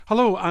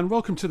Hello and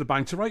welcome to the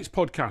Bang to Rights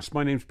podcast.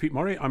 My name's Pete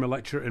Murray. I'm a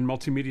lecturer in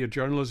multimedia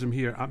journalism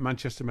here at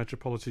Manchester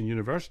Metropolitan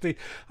University,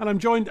 and I'm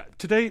joined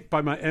today by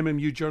my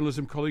MMU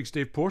journalism colleagues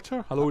Dave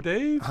Porter. Hello,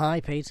 Dave.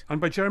 Hi, Pete.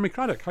 And by Jeremy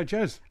Craddock. Hi,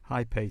 Jez.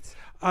 Hi, Pete.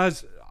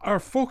 As our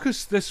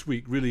focus this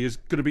week really is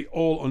going to be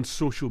all on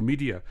social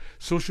media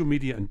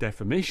and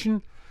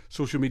defamation,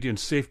 social media and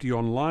safety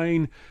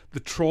online, the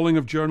trawling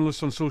of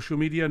journalists on social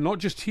media, not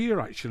just here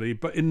actually,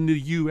 but in the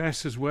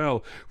US as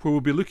well, where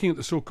we'll be looking at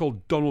the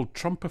so-called Donald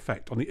Trump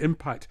effect on the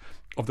impact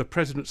of the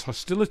president's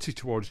hostility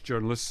towards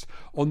journalists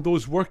on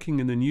those working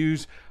in the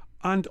news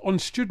and on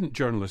student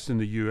journalists in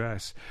the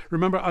US.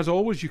 Remember, as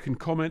always, you can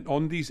comment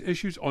on these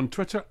issues on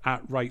Twitter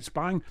at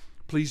RightsBang.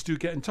 Please do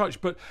get in touch.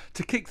 But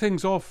to kick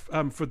things off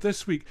for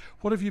this week,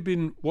 what have you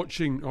been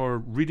watching or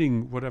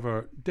reading,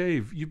 whatever?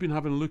 Dave, you've been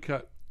having a look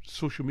at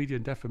social media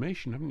and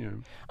defamation, haven't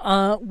you?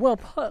 Well,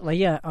 partly,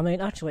 yeah. I mean,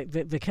 actually,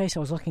 the case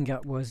I was looking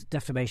at was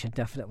defamation,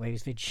 definitely.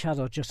 He's the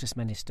Shadow Justice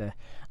Minister,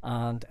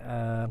 and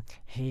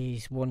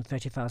he's won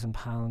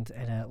 £30,000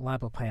 in a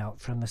libel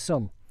payout from The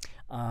Sun.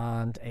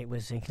 And it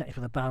was in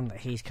connection with a band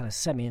that he's kind of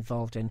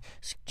semi-involved in,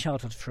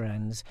 childhood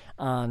friends,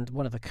 and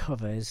one of the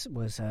covers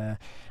was a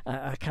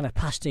kind of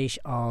pastiche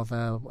of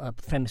a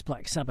famous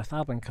Black Sabbath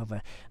album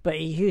cover, but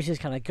he uses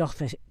kind of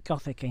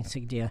gothic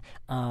insignia,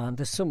 and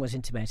the Sun was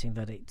intimating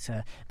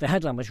that the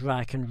headline was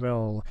Reich and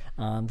Roll,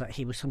 and that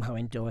he was somehow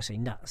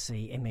endorsing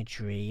Nazi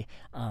imagery,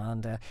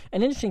 and an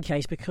interesting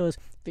case because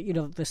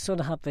the Sun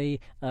had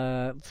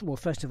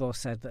first of all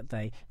said that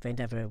they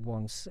never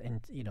once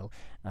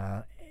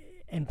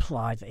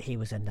implied that he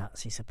was a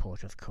Nazi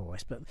supporter, of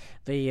course, but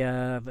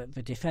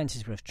the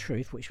defences were of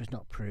truth, which was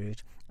not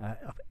proved,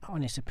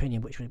 honest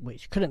opinion,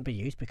 which couldn't be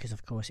used because,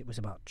 of course, it was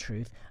about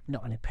truth,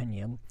 not an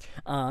opinion,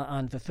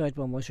 and the third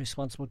one was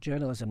responsible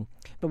journalism.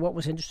 But what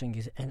was interesting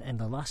is in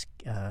the last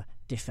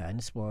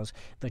defence was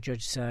the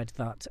judge said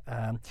that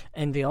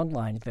in the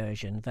online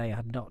version they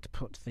had not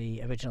put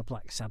the original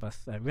Black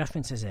Sabbath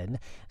references in,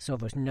 so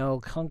there was no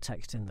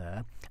context in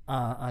there,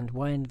 and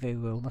when they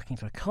were looking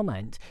for a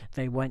comment,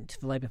 they went to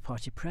the Labour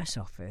Party press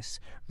office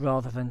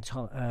rather than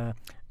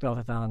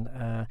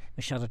the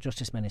Shadow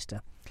Justice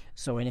Minister.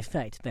 So in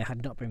effect, they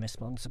had not been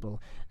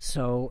responsible.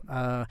 So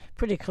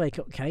pretty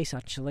clear-cut case,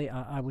 actually,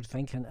 I would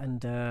think,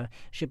 and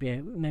should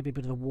be maybe a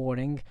bit of a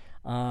warning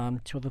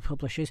to other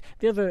publishers.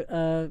 The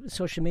other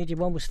social media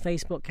one was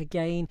Facebook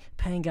again,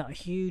 paying out a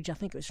huge, I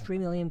think it was £3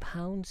 million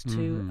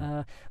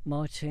to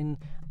Martin.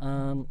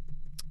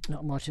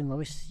 Not Martin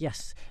Lewis,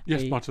 yes.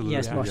 Yes, Martin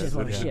Lewis. Yes, Martin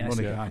Lewis, yes.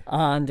 Yeah.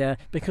 And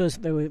because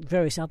there were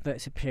various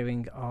adverts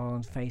appearing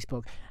on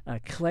Facebook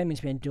claiming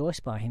to be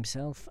endorsed by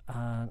himself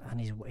and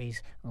his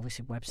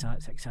obviously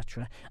websites,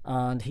 etc.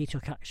 And he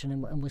took action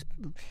and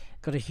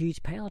got a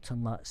huge payout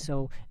on that.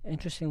 So,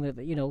 interestingly,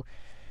 that,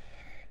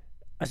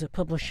 as a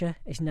publisher,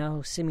 is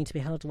now seeming to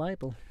be held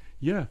liable.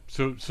 Yeah.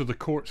 So the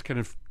court's kind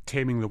of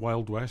taming the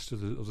Wild West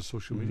of the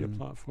social media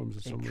platforms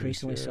in some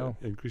Increasingly ways. so.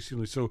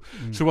 Increasingly so.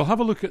 So we'll have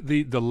a look at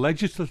the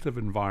legislative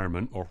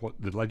environment, or what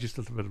the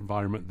legislative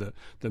environment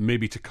that may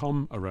be to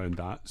come around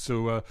that.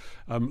 So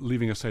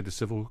leaving aside the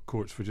civil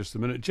courts for just a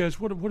minute. Jez,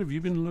 what have you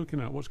been looking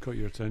at? What's caught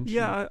your attention?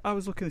 Yeah, I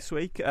was looking this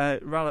week,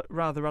 rather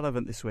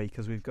relevant this week,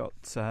 as we've got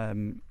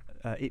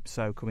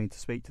IPSO coming to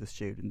speak to the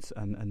students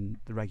and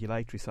the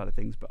regulatory side of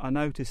things. But I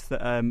noticed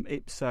that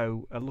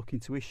IPSO are looking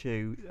to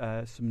issue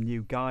some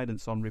new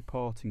guidance on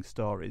reporting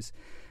stories.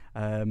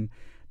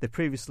 They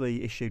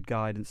previously issued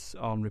guidance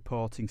on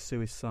reporting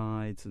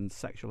suicides and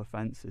sexual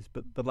offences,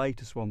 but the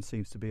latest one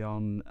seems to be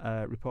on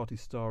reporting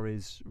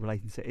stories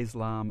relating to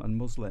Islam and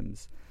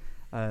Muslims.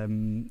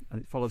 And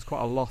it follows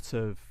quite a lot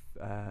of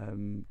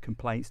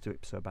complaints to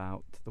IPSO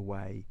about the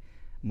way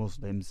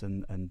Muslims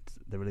and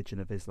the religion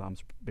of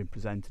Islam's been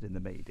presented in the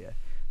media.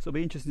 So it'll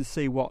be interesting to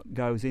see what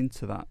goes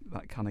into that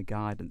kind of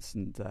guidance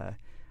and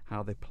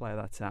how they play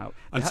that out.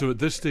 And so at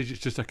this stage,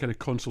 it's just a kind of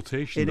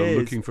consultation. They're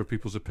looking for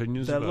people's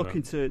opinions. They're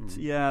looking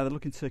they're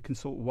looking to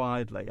consult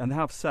widely, and they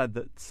have said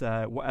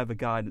that whatever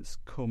guidance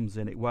comes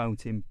in, it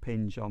won't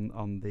impinge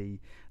on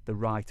the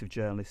right of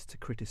journalists to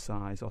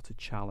criticise or to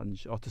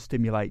challenge or to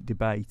stimulate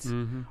debate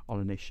on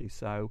an issue.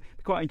 So it'll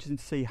be quite interesting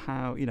to see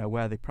how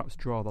where they perhaps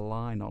draw the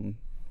line on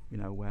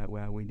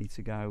where we need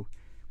to go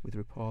with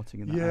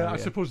reporting in that area. I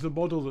suppose the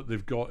model that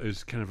they've got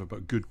is kind of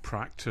about good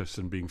practice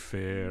and being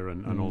fair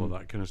and all of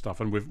that kind of stuff.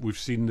 And we've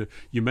seen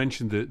you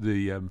mentioned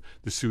the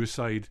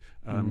suicide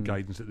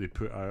guidance that they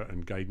put out,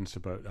 and guidance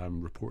about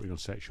reporting on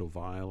sexual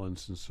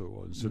violence and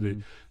so on. So they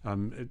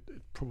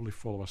probably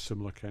follow a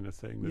similar kind of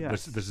thing.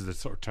 Yes. This is the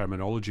sort of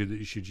terminology that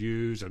you should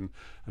use and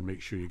make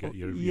sure you get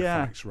your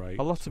facts right.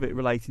 A lot of it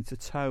relating to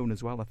tone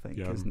as well, I think,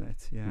 isn't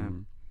it? Yeah.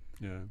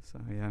 Yeah. So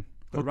yeah.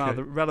 But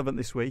rather relevant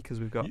this week as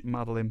we've got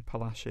Madeline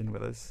Palashin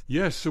with us.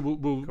 Yes, so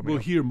we'll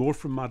hear more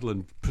from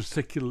Madeline,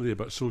 particularly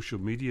about social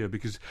media,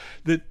 because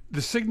the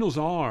signals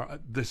are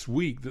this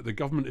week that the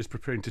government is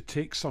preparing to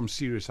take some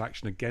serious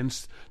action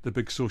against the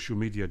big social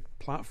media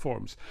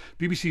platforms.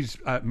 BBC's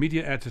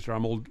media editor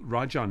Amol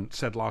Rajan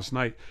said last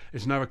night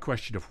it's now a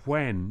question of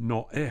when,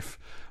 not if.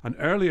 And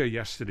earlier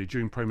yesterday,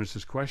 during Prime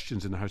Minister's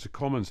questions in the House of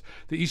Commons,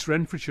 the East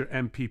Renfrewshire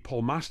MP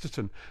Paul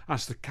Masterton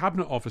asked the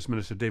Cabinet Office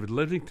Minister David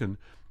Lidington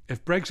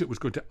if Brexit was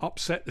going to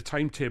upset the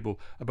timetable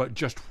about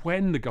just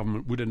when the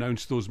government would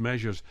announce those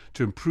measures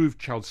to improve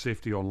child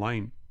safety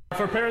online.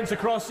 For parents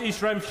across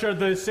East Renfrewshire,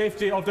 the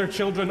safety of their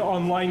children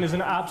online is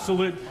an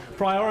absolute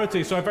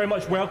priority. So I very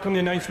much welcome the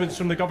announcements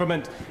from the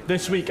government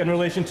this week in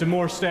relation to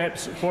more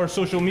steps for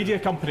social media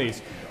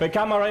companies. But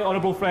can my right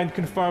honourable friend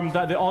confirm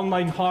that the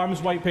online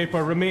harms white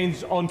paper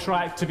remains on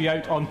track to be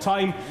out on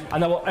time,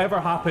 and that whatever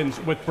happens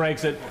with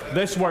Brexit,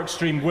 this work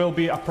stream will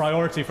be a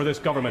priority for this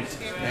government?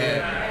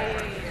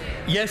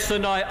 Yes,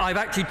 and I've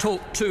actually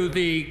talked to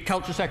the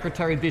Culture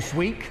Secretary this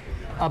week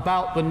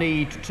about the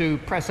need to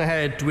press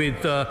ahead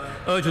with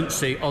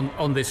urgency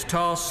on this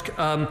task.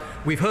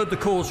 We've heard the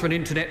calls for an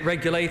internet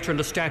regulator and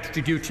a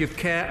statutory duty of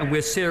care, and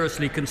we're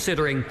seriously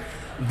considering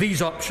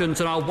these options,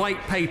 and our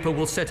white paper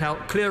will set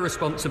out clear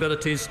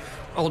responsibilities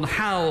on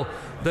how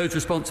those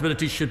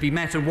responsibilities should be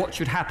met and what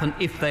should happen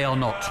if they are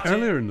not.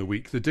 Earlier in the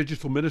week, the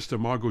Digital Minister,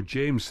 Margot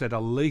James, said a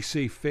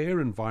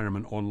laissez-faire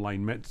environment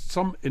online meant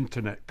some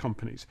internet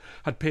companies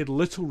had paid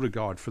little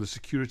regard for the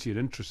security and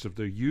interests of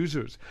their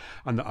users,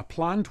 and that a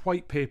planned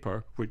white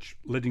paper, which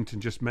Lidington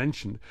just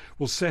mentioned,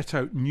 will set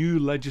out new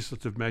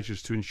legislative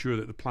measures to ensure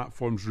that the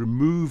platforms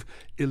remove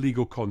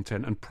illegal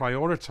content and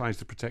prioritise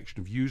the protection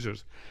of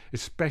users,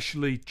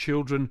 especially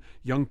children,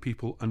 young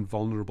people and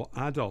vulnerable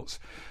adults.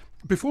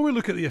 Before we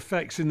look at the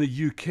effects in the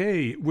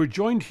UK, we're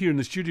joined here in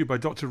the studio by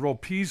Dr.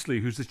 Rob Peasley,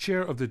 who's the chair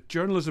of the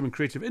Journalism and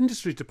Creative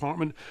Industries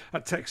Department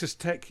at Texas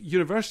Tech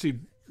University.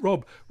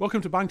 Rob,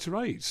 welcome to Bang to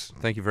Rights.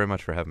 Thank you very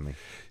much for having me.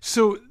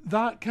 So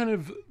that kind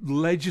of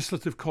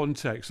legislative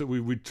context that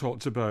we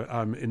talked about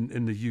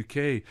in the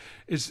UK,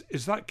 is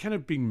that kind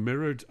of being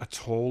mirrored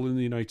at all in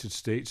the United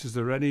States? Is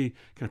there any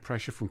kind of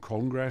pressure from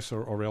Congress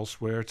or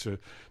elsewhere to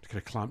kind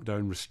of clamp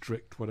down,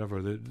 restrict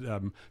whatever the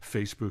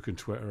Facebook and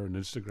Twitter and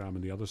Instagram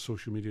and the other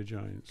social media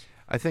giants?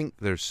 I think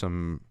there's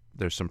some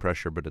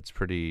pressure, but it's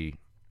pretty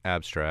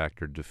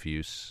abstract or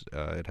diffuse.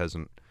 It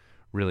hasn't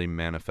really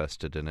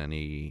manifested in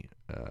any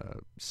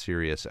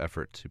serious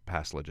effort to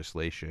pass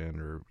legislation,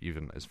 or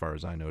even, as far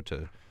as I know,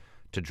 to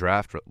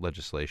draft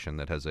legislation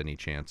that has any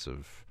chance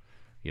of,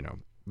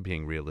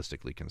 being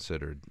realistically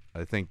considered.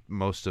 I think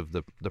most of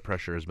the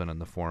pressure has been in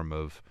the form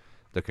of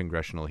the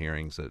congressional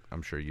hearings that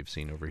I'm sure you've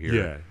seen over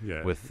here,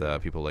 with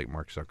people like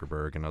Mark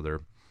Zuckerberg and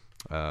other,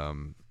 I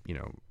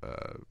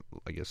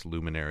guess,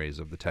 luminaries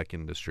of the tech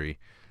industry,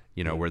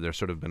 where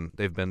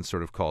they've been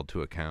sort of called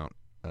to account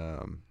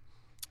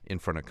in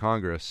front of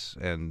Congress,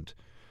 and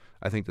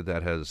I think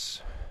that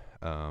has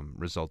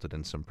resulted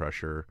in some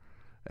pressure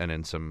and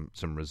in some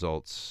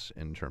results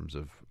in terms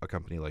of a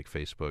company like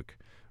Facebook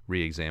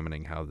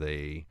re-examining how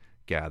they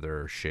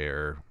gather,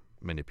 share,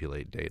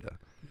 manipulate data.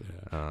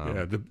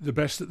 The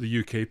best that the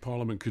UK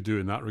Parliament could do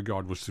in that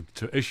regard was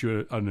to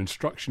issue an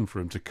instruction for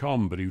him to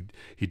come, but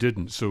he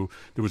didn't. So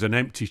there was an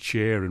empty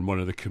chair in one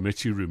of the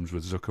committee rooms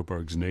with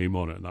Zuckerberg's name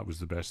on it, and that was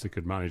the best they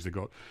could manage. They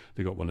got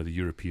one of the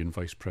European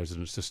vice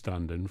presidents to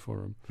stand in for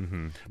him.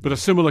 Mm-hmm. But a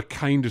similar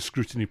kind of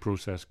scrutiny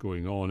process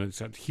going on,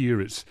 except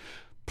here it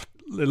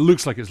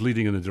looks like it's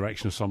leading in the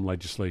direction of some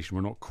legislation.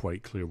 We're not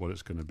quite clear what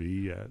it's going to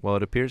be yet. Well,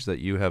 it appears that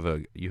you have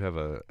an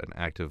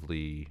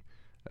actively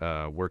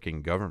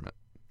working government,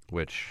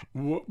 which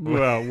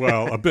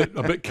well, a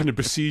bit kind of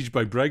besieged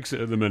by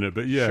Brexit at the minute,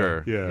 but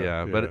sure.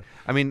 But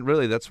I mean,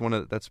 really, that's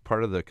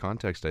part of the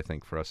context, I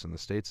think, for us in the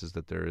States, is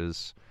that there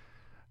is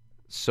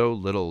so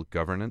little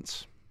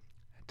governance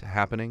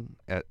happening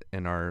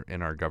in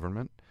our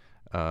government.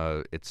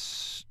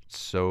 It's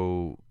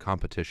so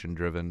competition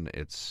driven.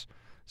 It's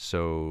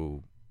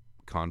so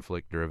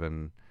conflict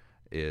driven.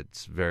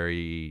 It's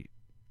very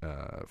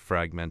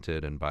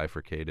fragmented and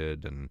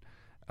bifurcated, and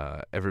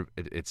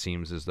it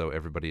seems as though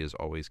everybody is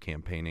always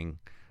campaigning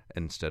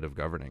instead of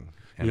governing,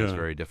 and it's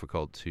very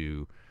difficult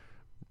to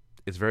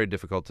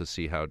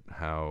see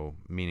how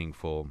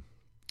meaningful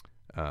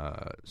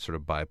sort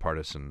of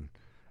bipartisan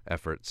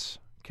efforts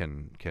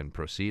can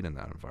proceed in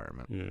that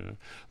environment. Yeah,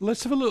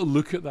 let's have a little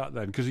look at that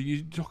then, because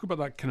you talk about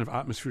that kind of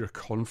atmosphere of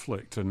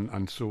conflict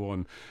and so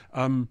on.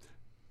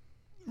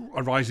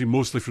 Arising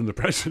mostly from the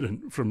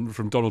president,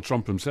 from Donald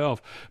Trump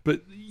himself,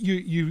 but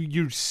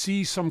you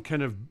see some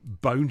kind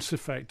of bounce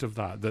effect of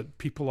that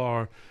people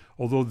are,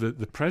 although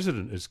the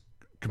president is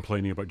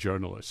complaining about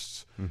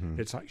journalists,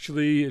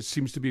 it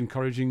seems to be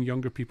encouraging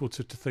younger people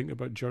to think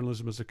about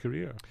journalism as a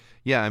career.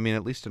 Yeah, I mean,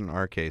 at least in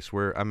our case,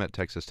 I'm at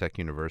Texas Tech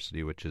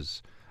University, which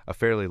is a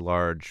fairly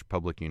large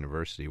public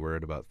university. We're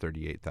at about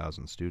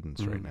 38,000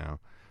 students right now,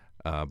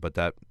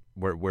 but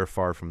we're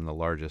far from the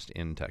largest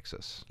in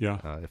Texas,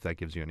 if that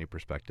gives you any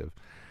perspective.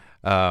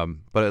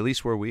 But at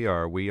least where we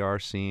are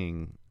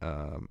seeing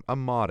a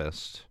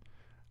modest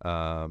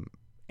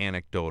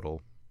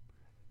anecdotal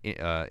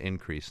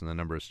increase in the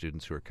number of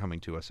students who are coming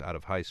to us out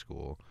of high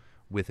school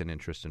with an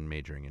interest in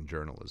majoring in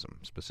journalism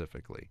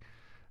specifically.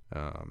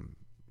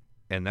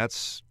 And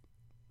that's,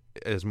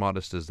 as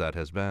modest as that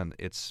has been,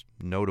 it's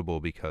notable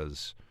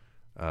because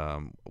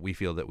we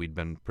feel that we'd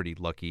been pretty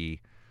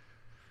lucky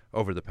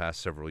over the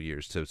past several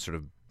years to sort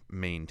of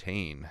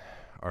maintain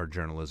our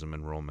journalism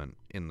enrollment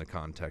in the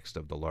context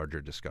of the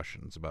larger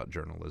discussions about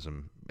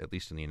journalism, at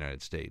least in the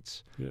United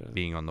States,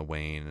 being on the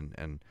wane,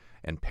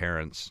 and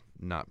parents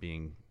not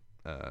being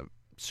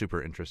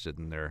super interested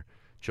in their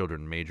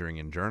children majoring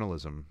in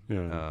journalism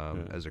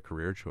as a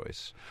career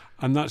choice.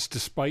 And that's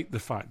despite the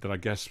fact that I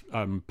guess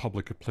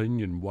public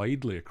opinion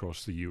widely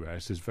across the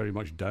US is very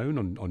much down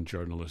on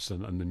journalists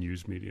and the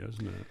news media,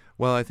 isn't it?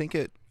 Well, I think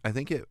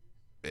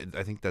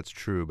that's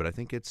true, but I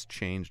think it's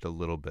changed a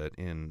little bit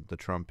in the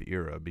Trump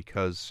era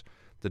because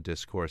the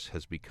discourse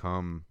has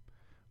become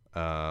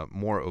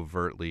more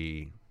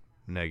overtly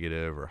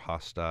negative or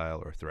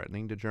hostile or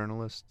threatening to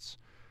journalists.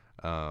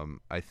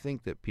 I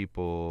think that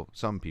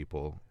some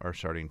people are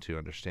starting to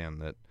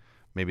understand that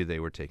maybe they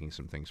were taking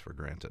some things for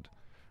granted,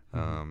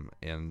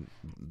 and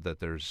that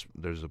there's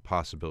a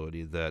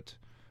possibility that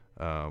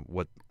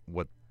what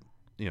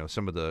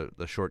some of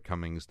the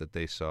shortcomings that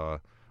they saw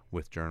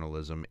with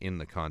journalism in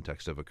the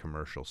context of a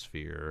commercial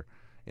sphere,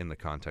 in the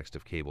context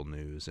of cable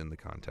news, in the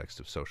context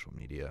of social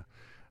media,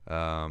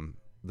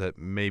 that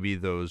maybe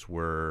those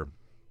were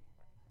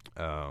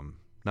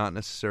not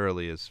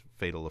necessarily as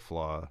fatal a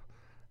flaw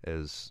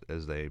as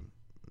they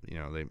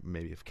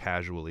maybe have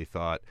casually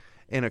thought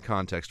in a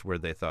context where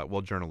they thought,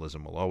 well,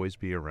 journalism will always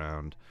be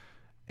around,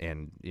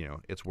 and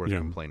it's worth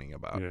complaining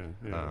about.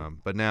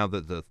 But now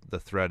that the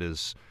threat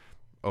is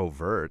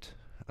overt,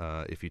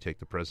 if you take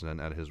the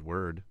president at his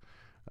word,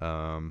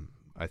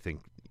 I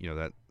think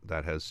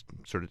that has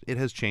it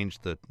has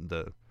changed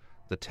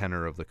the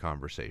tenor of the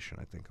conversation,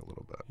 I think, a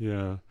little bit.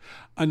 Yeah.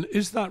 And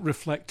is that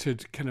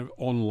reflected kind of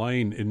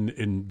online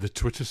in the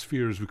Twitter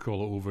sphere, as we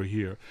call it over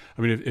here?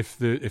 I mean, if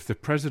the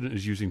president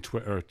is using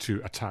Twitter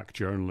to attack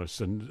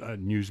journalists and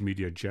news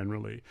media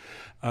generally,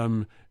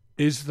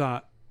 is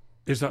that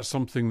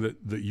something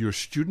that your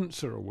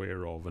students are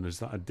aware of, and is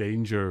that a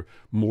danger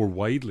more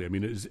widely? I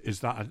mean,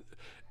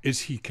 is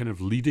he kind of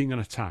leading an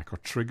attack or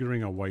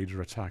triggering a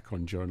wider attack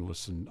on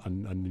journalists and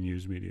the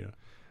news media?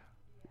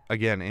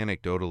 Again,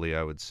 anecdotally,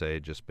 I would say,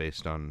 just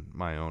based on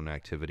my own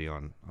activity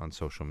on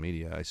social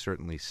media, I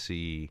certainly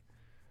see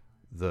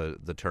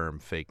the term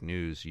fake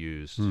news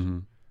used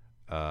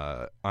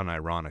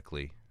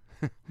unironically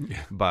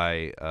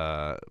by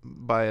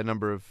a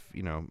number of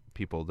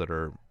people that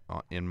are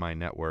in my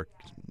network,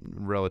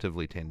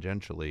 relatively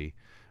tangentially,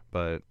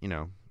 but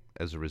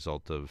as a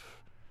result of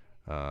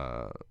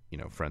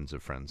friends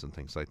of friends and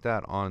things like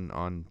that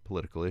on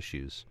political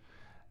issues.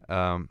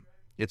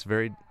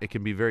 It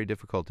can be very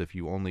difficult if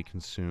you only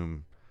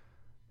consume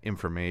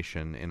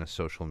information in a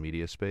social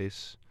media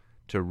space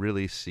to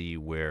really see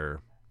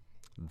where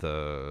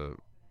the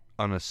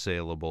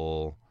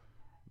unassailable,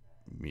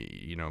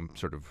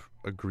 sort of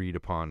agreed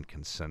upon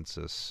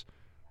consensus,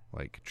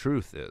 like,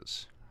 truth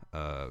is.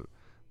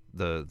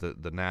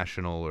 The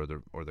national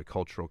or the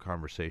cultural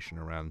conversation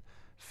around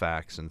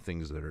facts and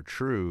things that are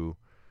true,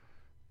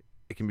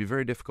 it can be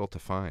very difficult to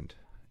find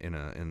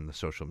in the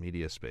social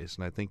media space.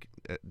 And I think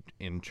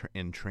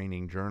in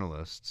training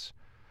journalists,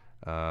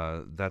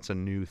 that's a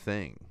new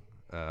thing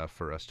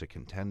for us to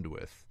contend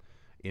with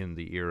in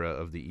the era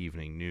of the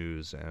evening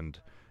news and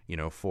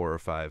 4 or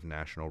 5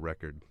 national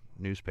record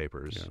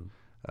newspapers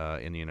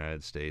in the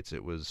United States.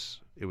 It was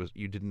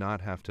you did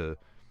not have to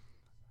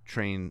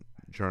train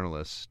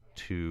journalists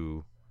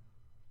to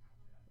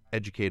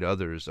educate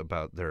others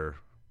about their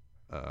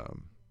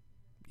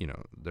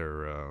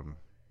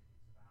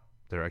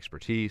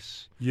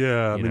expertise.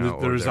 Yeah, I mean,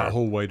 there is that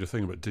whole wider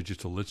thing about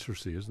digital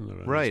literacy, isn't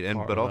there? Right,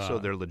 but also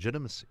their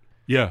legitimacy.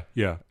 Yeah.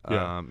 That,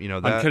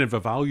 and kind of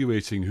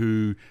evaluating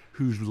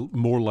who's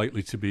more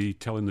likely to be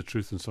telling the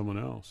truth than someone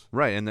else.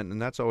 Right,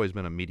 and that's always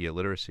been a media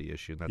literacy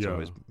issue. That's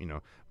always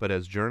But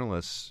as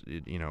journalists,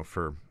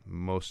 for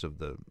most of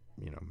the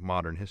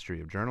modern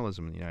history of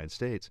journalism in the United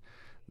States,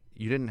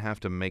 you didn't have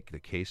to make the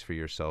case for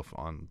yourself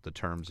on the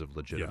terms of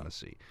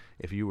legitimacy.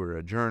 If you were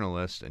a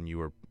journalist and you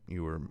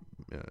were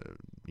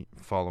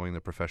following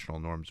the professional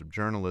norms of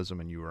journalism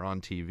and you were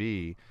on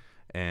TV,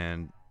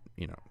 and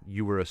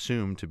you were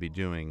assumed to be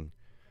doing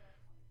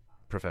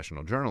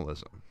professional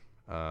journalism.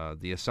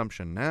 The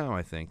assumption now,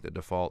 I think, the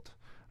default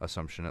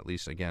assumption, at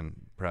least, again,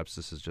 perhaps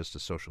this is just a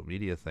social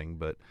media thing,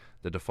 but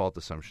the default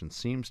assumption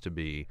seems to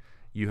be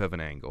you have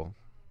an angle,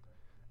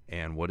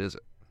 and what is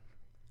it?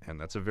 And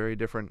that's a very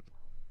different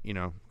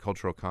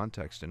cultural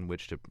context in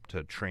which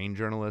to train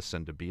journalists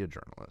and to be a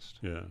journalist.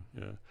 Yeah.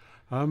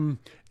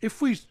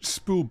 If we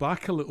spool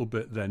back a little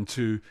bit then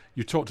to,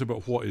 you talked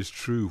about what is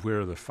true,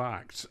 where are the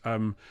facts.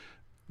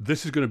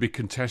 this is going to be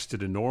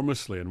contested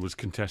enormously, and was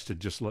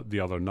contested just the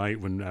other night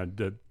when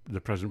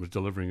the President was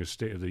delivering his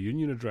State of the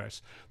Union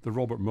address, the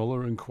Robert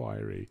Mueller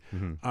inquiry.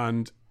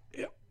 And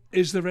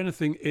is there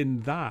anything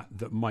in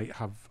that might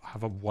have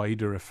a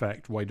wider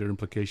effect, wider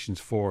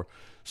implications for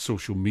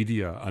social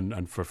media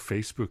and for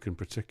Facebook in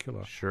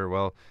particular? Sure.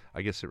 Well,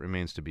 I guess it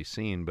remains to be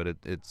seen, but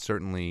it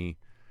certainly,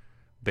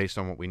 based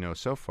on what we know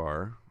so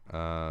far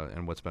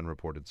and what's been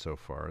reported so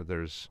far,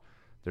 there's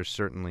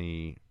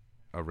certainly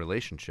a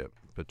relationship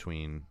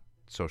between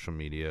social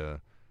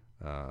media,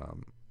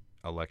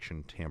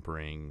 election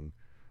tampering,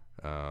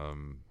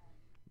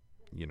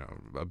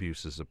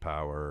 abuses of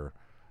power,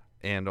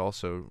 and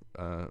also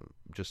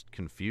just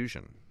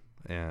confusion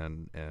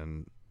and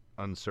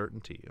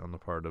uncertainty on the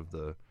part of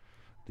the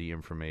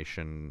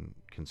information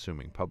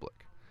consuming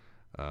public.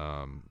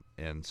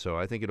 And so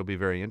I think it'll be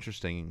very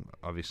interesting,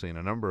 obviously, in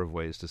a number of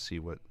ways, to see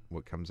what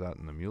comes out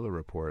in the Mueller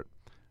report,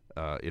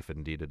 if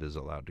indeed it is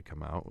allowed to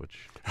come out,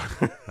 which,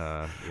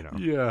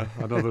 Yeah,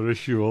 another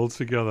issue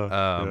altogether.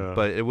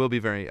 But it will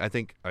be I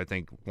think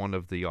one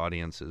of the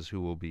audiences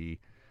who will be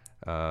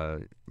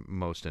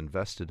most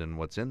invested in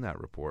what's in that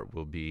report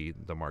will be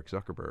the Mark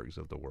Zuckerbergs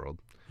of the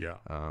world. Yeah.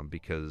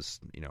 Because,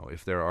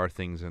 if there are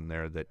things in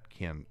there that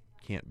can't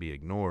be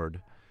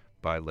ignored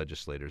by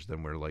legislators,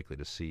 then we're likely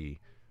to see,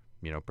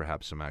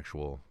 perhaps some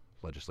actual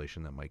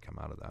legislation that might come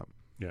out of that.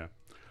 Yeah.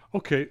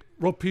 Okay,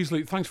 Rob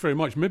Peasley, thanks very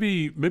much.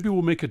 Maybe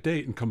we'll make a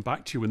date and come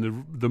back to you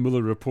when the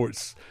Mueller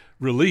report's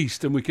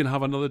released, and we can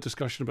have another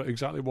discussion about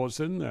exactly what's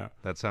in there.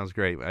 That sounds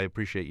great. I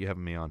appreciate you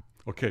having me on.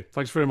 Okay,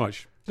 thanks very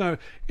much. Now,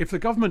 if the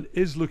government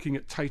is looking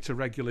at tighter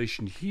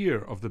regulation here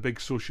of the big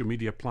social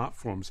media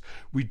platforms,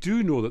 we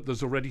do know that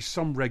there's already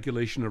some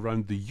regulation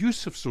around the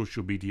use of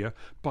social media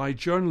by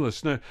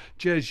journalists. Now,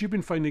 Jez, you've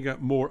been finding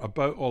out more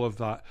about all of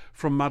that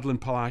from Madeleine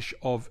Palache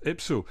of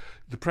Ipso,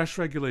 the press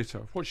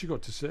regulator. What's she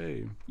got to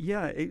say?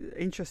 Yeah,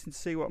 interesting to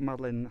see what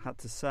Madeleine had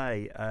to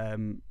say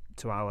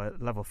to our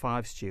Level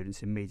 5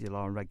 students in media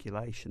law and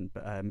regulation.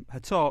 But her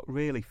talk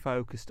really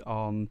focused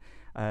on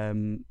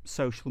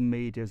social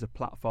media as a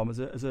platform,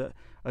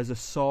 as a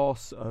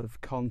source of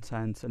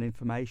content and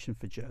information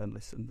for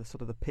journalists, and the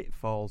sort of the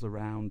pitfalls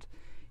around,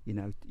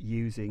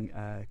 using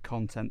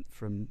content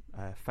from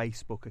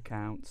Facebook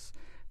accounts,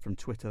 from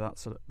Twitter, that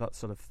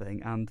sort of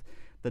thing, and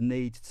the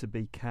need to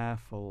be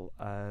careful,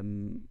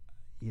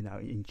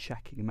 in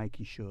checking and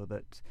making sure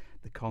that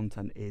the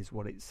content is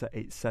what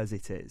it says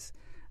it is.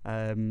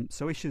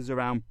 So issues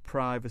around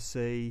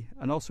privacy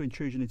and also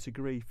intrusion into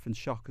grief and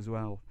shock as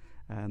well,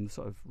 and the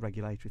sort of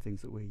regulatory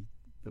things that we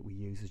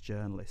use as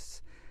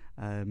journalists.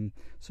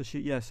 So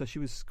she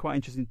was quite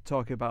interested in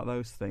talking about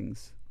those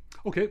things.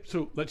 Okay,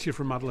 so let's hear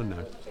from Madeleine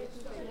now.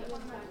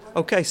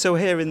 Okay, so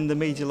here in the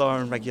Media Law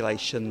and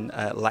Regulation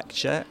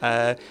lecture,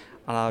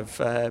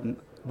 and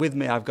with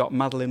me I've got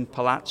Madeleine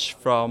Palache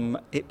from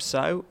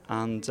Ipso,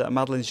 and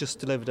Madeleine's just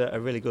delivered a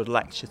really good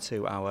lecture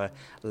to our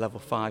Level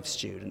 5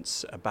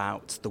 students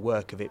about the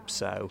work of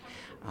Ipso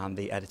and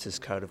the Editor's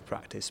Code of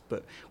Practice,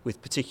 but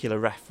with particular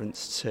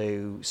reference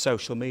to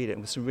social media,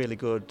 and with some really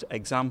good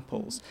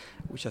examples,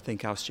 which I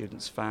think our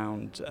students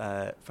found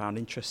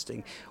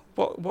interesting.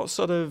 What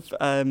sort of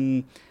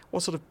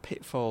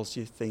pitfalls do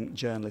you think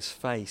journalists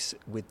face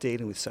with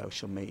dealing with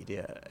social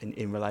media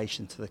in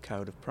relation to the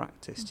Code of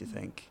Practice, do you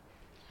think?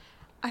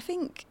 I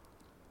think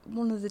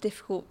one of the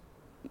difficult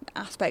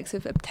aspects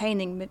of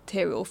obtaining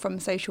material from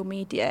social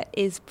media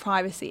is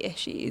privacy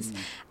issues.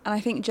 And I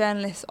think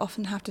journalists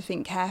often have to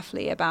think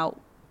carefully about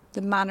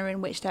the manner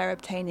in which they're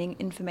obtaining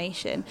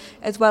information,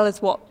 as well as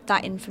what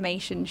that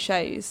information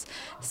shows.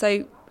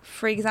 So,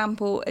 for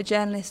example, a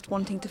journalist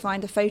wanting to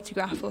find a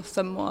photograph of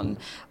someone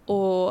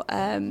or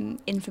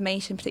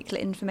particular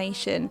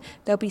information,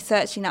 they'll be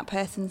searching that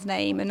person's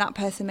name, and that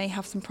person may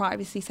have some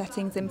privacy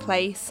settings in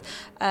place,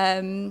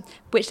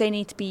 which they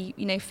need to be,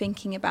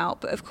 thinking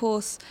about. But of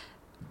course,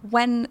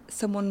 when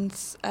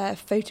someone's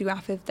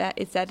photograph is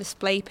their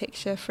display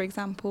picture, for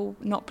example,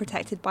 not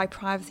protected by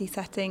privacy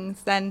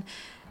settings, then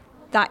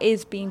that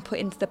is being put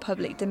into the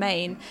public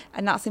domain,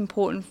 and that's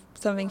important.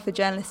 Something for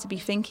journalists to be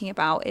thinking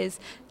about is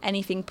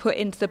anything put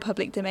into the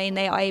public domain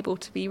they are able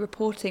to be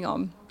reporting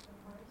on.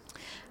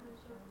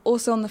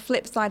 Also, on the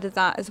flip side of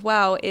that as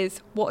well is,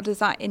 what does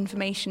that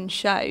information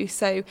show?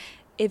 So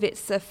if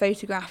it's a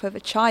photograph of a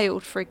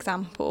child, for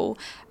example,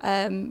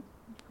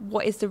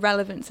 what is the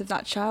relevance of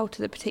that child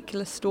to the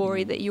particular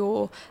story that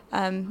you're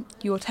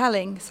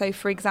telling? So,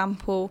 for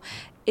example,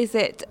 is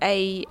it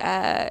a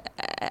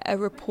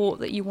report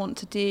that you want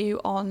to do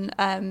on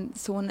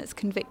someone that's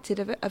convicted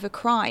of a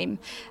crime?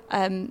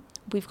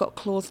 We've got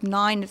Clause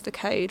 9 of the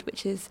Code,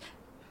 which is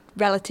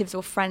relatives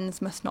or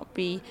friends must not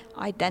be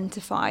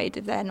identified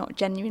if they're not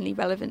genuinely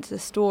relevant to the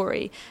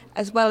story,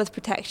 as well as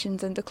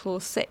protections under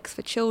Clause 6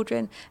 for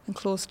children and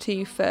Clause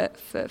 2 for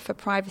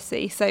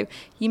privacy. So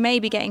you may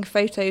be getting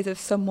photos of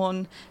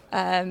someone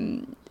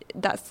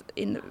that's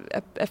in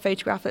a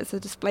photograph that's a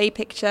display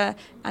picture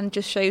and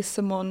just shows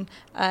someone's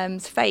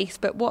face,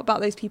 but what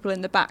about those people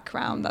in the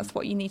background? That's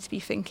what you need to be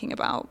thinking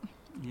about.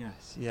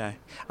 Yes, yeah.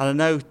 And I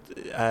know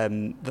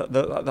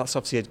that's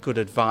obviously a good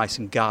advice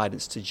and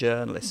guidance to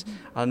journalists.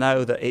 Mm-hmm. I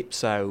know that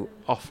IPSO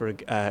offer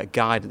a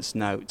guidance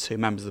note to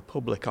members of the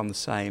public on the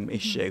same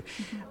issue.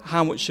 Mm-hmm.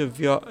 How much of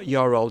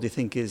your role do you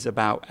think is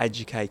about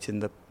educating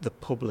the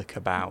public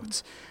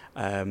about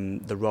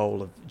the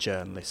role of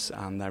journalists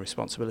and their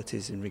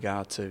responsibilities in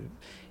regard to,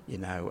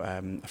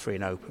 a free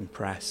and open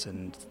press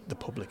and the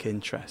public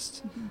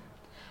interest? Mm-hmm.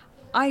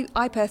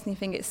 I personally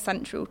think it's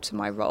central to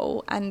my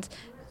role, and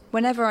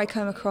whenever I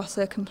come across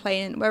a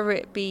complainant, whether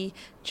it be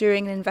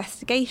during an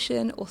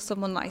investigation or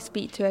someone that I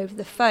speak to over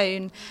the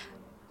phone,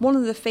 one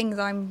of the things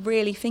I'm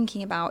really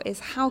thinking about is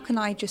how can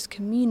I just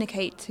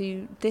communicate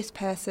to this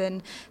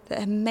person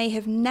that may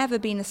have never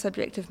been a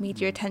subject of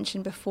media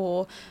attention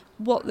before,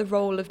 what the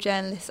role of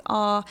journalists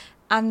are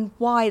and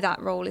why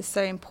that role is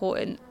so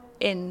important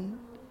in,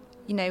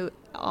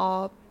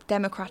 our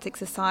democratic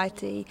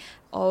society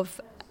of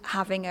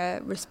having a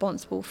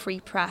responsible free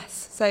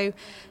press. So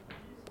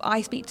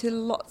I speak to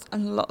lots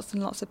and lots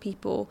and lots of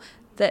people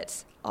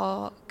that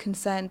are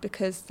concerned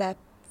because their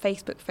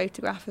Facebook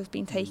photograph has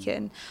been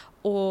taken,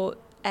 or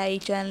a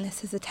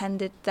journalist has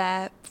attended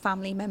their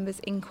family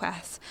member's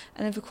inquest.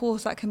 And of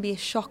course that can be a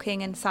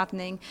shocking and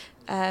saddening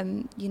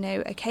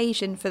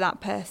occasion for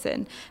that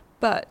person,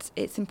 but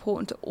it's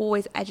important to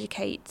always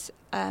educate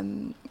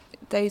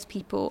those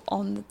people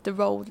on the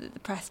role that the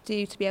press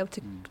do to be able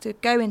to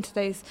go into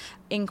those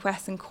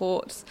inquests and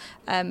courts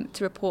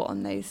to report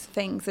on those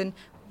things. And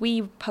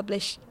we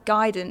publish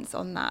guidance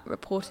on that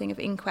reporting of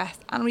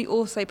inquests, and we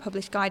also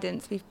publish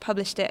guidance. We've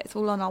published it, it's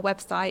all on our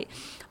website,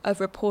 of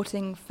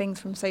reporting things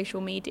from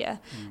social media.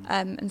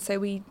 And so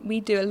we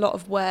do a lot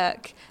of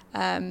work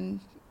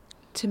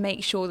to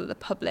make sure that the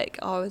public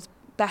are as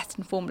best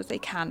informed as they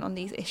can on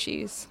these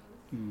issues.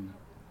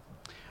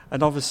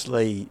 And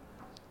obviously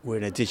we're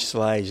in a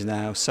digital age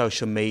now.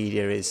 Social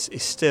media is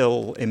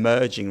still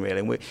emerging,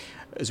 really. And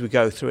as we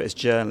go through it as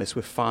journalists,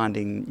 we're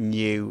finding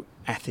new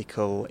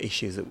ethical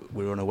issues that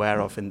we were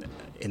unaware of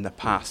in the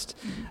past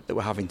that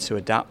we're having to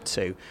adapt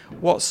to.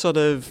 What sort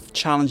of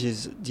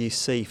challenges do you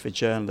see for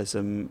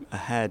journalism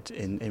ahead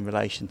in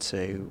relation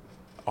to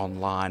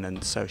online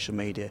and social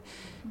media?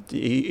 Are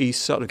you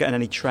sort of getting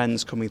any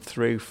trends coming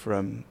through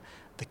from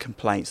the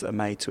complaints that are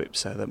made to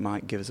IPSO that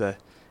might give us a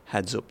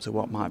heads up to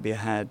what might be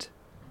ahead?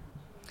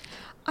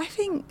 I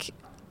think,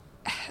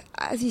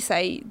 as you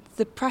say,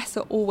 the press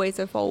are always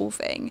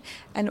evolving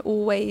and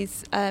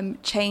always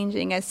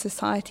changing as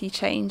society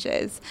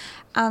changes.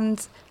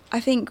 And I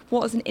think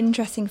what's an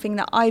interesting thing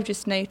that I've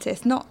just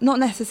noticed, not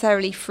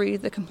necessarily through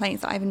the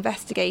complaints that I've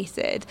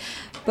investigated,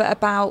 but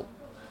about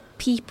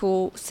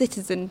people,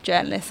 citizen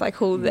journalists I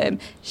call them,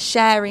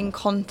 sharing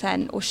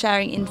content or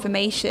sharing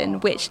information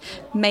which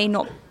may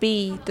not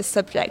be the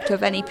subject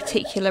of any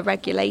particular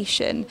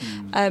regulation.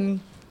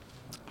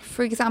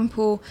 For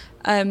example,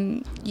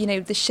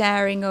 the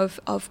sharing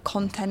of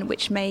content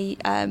which may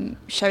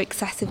show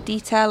excessive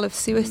detail of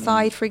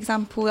suicide, for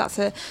example. That's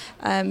a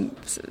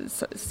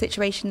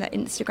situation that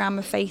Instagram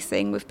are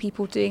facing with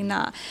people doing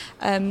that.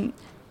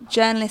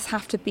 Journalists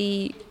have to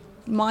be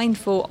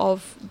mindful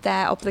of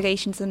their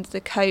obligations under the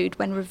code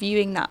when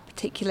reviewing that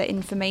particular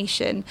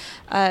information,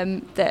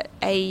 that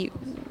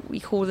we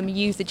call them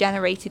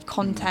user-generated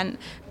content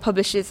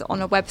publishes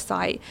on a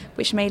website,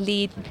 which may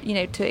lead,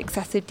 to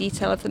excessive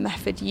detail of the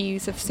method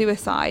used of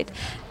suicide.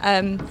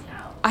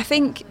 I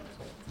think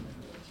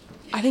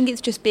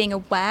it's just being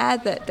aware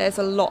that there's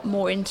a lot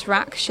more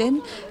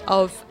interaction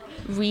of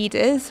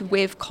readers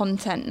with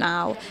content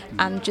now,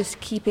 and just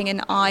keeping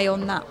an eye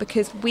on that,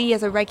 because we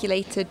as a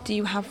regulator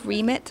do have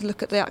remit to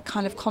look at that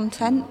kind of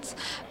content,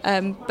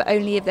 but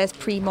only if there's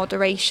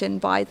pre-moderation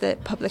by the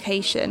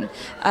publication.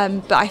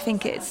 But I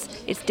think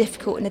it's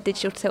difficult in a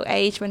digital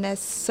age when there's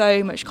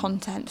so much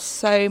content,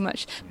 so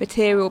much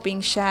material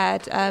being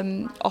shared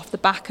off the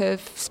back of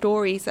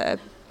stories that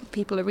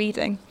people are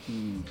reading.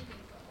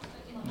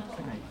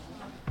 Okay.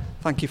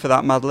 Thank you for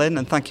that, Madeline,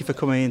 and thank you for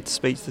coming in to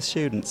speak to the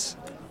students.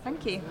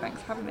 Thank you.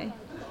 Thanks for having me.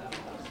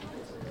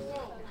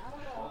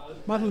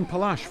 Madeline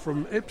Palash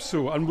from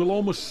IPSO, and we'll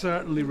almost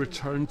certainly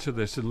return to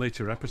this in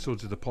later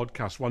episodes of the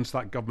podcast once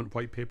that government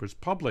white paper is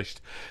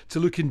published, to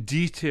look in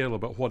detail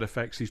about what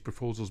effects these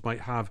proposals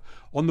might have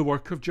on the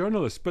work of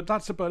journalists. But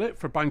that's about it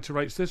for Bang to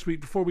Rights this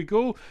week. Before we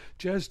go,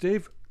 Jez,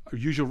 Dave, our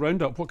usual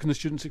roundup, what can the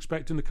students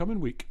expect in the coming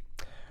week?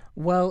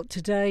 Well,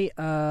 today,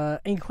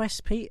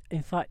 inquest, Pete.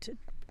 In fact,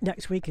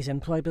 next week is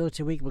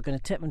Employability Week. We're going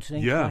to tip them to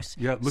an inquest.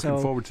 Yeah, looking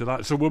forward to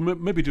that. So we'll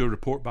maybe do a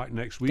report back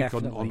next week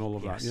on all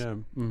of that. Yeah.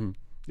 Mm-hmm.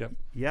 Yep.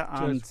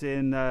 Yeah, and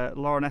in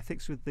Law and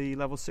Ethics with the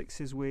Level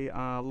 6s, we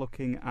are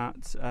looking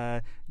at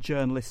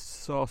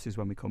journalist sources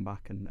when we come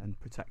back and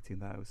protecting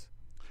those.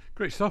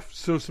 Great stuff.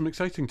 So some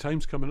exciting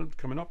times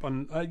coming up,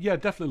 and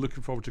definitely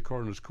looking forward to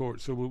Coroner's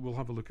Court. So we'll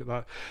have a look at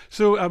that.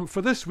 So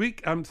for this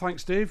week,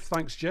 thanks Dave,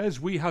 thanks Jez.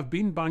 We have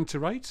been Bang to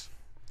Rights.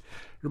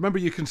 Remember,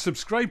 you can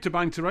subscribe to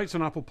Bang to Rights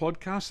on Apple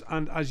Podcasts,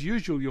 and as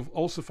usual, you'll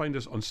also find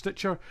us on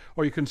Stitcher,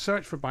 or you can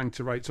search for Bang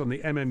to Rights on the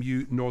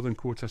MMU Northern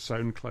Quota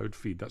SoundCloud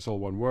feed. That's all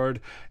one word,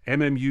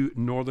 MMU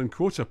Northern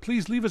Quota.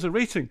 Please leave us a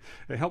rating.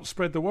 It helps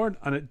spread the word,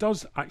 and it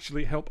does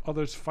actually help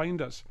others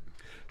find us.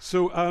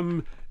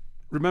 So,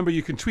 remember,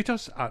 you can tweet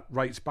us at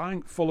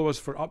RightsBang. Follow us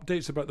for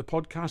updates about the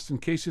podcast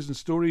and cases and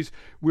stories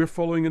we're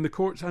following in the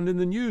courts and in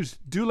the news.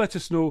 Do let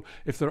us know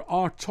if there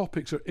are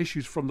topics or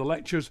issues from the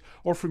lectures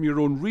or from your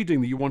own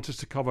reading that you want us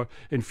to cover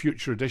in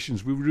future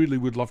editions. We really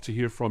would love to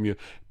hear from you.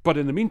 But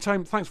in the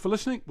meantime, thanks for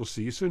listening. We'll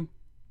see you soon.